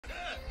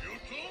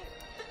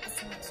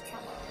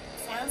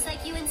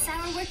like you and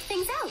Sour worked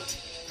things out.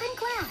 I'm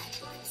glad.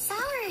 Sour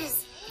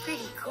is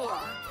pretty cool.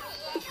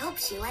 I hope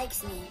she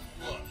likes me.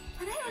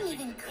 But I don't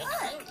even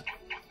cook.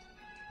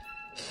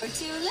 We're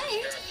too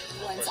late.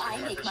 Once I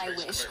make my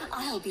wish,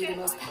 I'll be the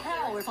most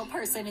powerful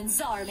person in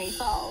Zarme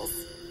Falls.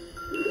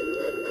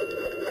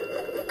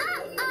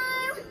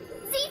 Uh-oh!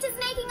 Zeta's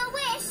making a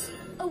wish!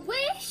 A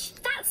wish?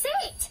 That's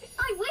it!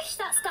 I wish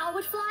that star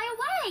would fly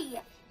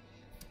away!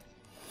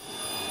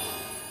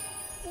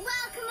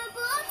 Welcome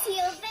aboard to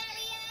your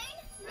very own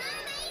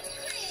mermaid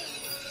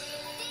cruise!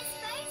 This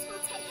boat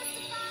will take us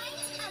to find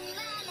a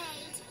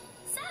mermaid.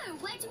 So,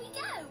 where do we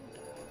go?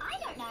 I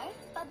don't know,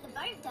 but the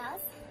boat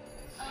does.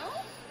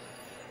 Oh?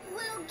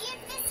 We'll give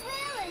this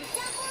wheel a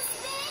double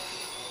spin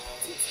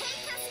to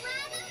take us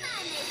where the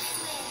mermaids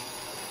swim.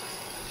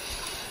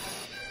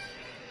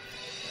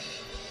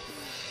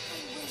 I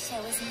wish I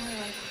was more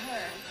like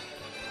her.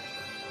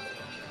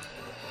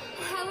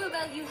 How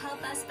about you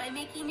help us by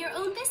making your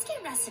own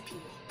biscuit recipe?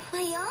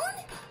 My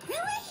own?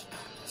 Really?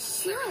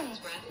 Sure.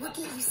 We'll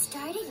get you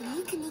started and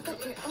you can make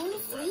up your own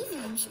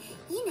flavorings.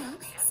 You know,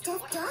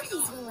 stuff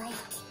doggies will like.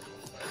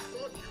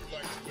 Would you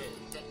like to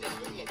know what the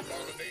rule of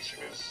combination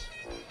is?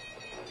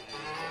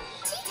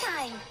 Tea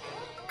time!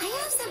 I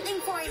have something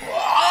for you.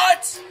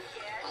 What?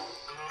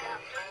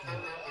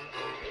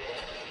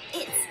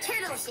 It's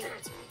turtle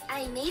shaped.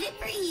 I made it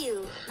for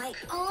you. My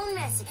own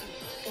recipe.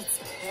 It's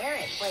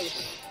carrot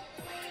flavored.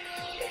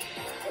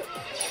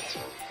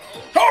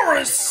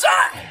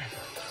 Horizon!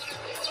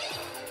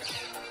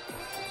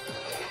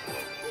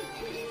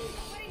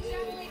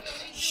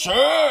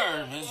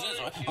 Sure, this is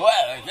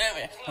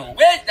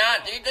where's not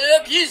the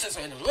pieces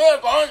and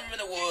work on in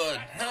the wood.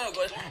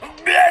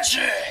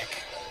 Magic!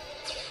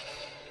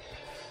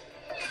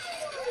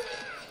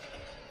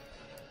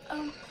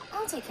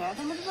 I'll take care of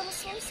them with a little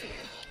sorcery.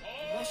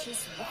 Rush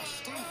is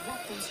rush. Don't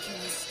let those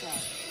genies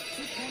stray.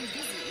 Keep them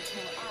busy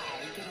till I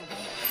get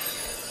away.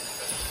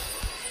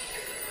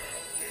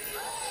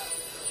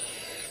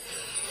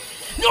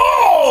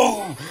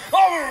 No!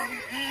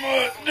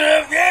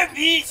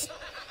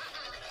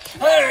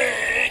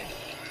 Hey!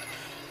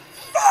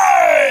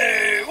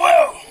 Hey!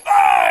 Well,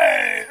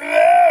 hey!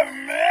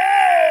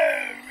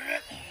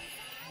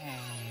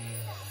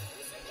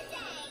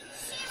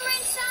 Shimmer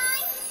and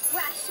shine,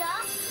 Russia,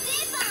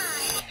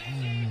 divine.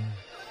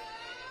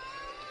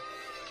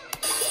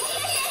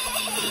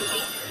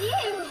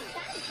 You!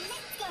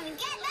 Let's go and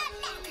get that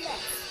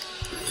necklace.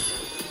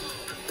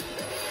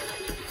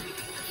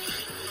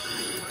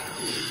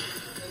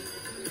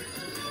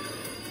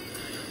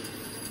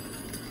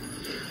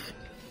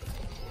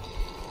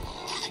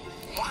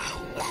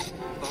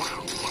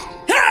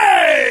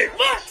 Hey!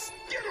 What?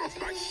 Get off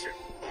my ship!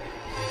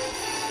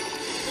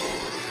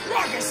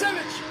 Rocket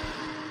Savage!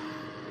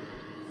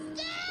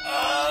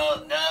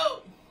 Oh,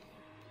 no!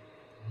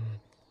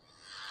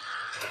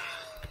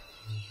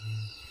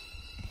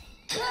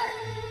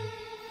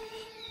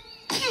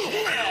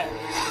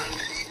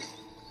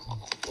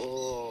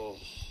 Oh.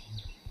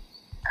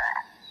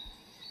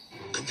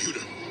 Computer,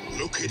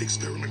 locate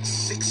experiment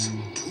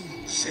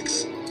 626.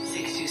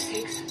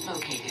 626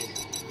 located.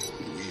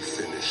 We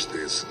finish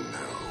this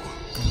now.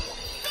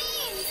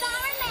 Beams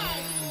are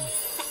made.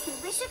 Second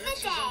wish of the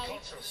day.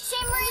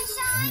 Shimmer and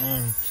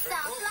shine,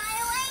 star fly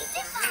away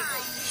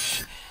divine.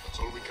 That's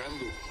all we can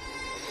do.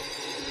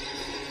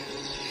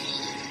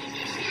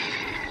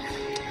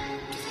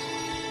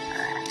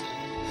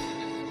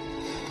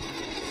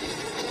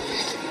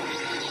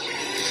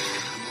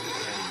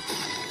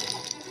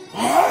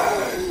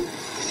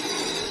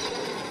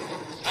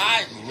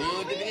 I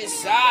knew to be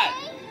sad.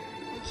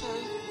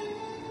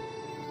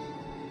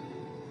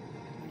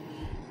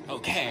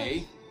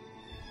 Okay.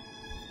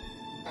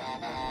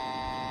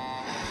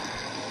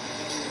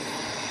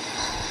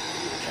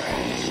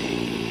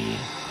 Crazy.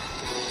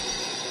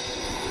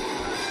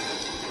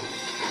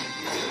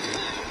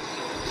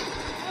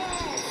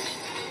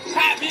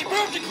 Happy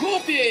birthday,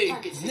 Koopy!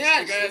 Target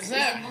Yeah, 626 guys, is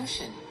that. in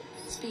motion.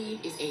 Speed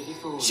is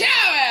 84.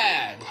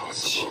 Shower!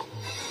 Possible.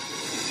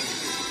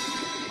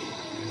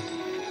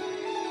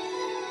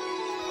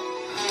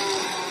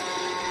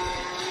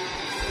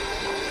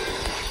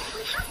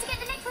 We have to get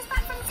the necklace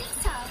back from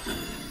Zeta.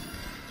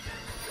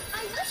 I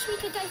wish we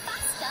could go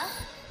faster.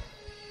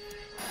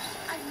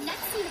 I've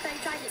never seen a boat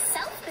drive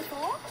itself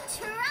before.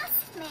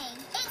 Trust me,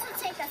 it will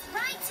take us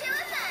right to a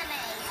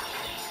mermaid.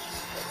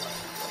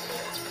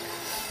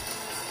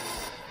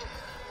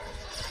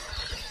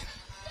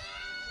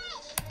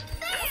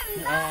 Boom!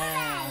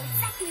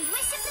 Second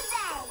wish of the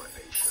day.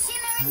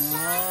 Shimmer and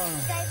shine,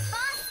 go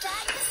faster,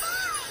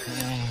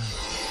 divine.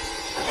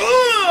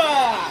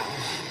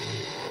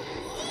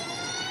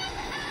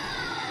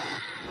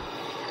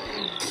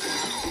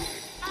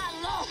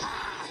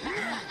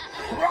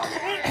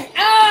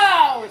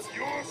 Ow!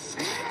 You're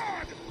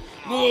scared!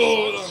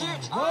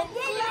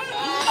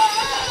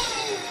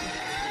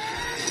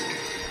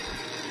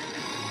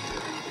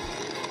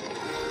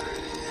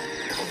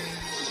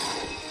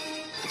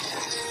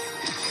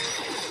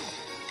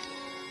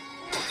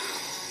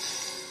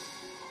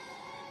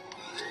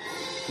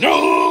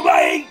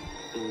 Nobody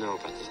No,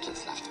 but it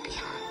just left.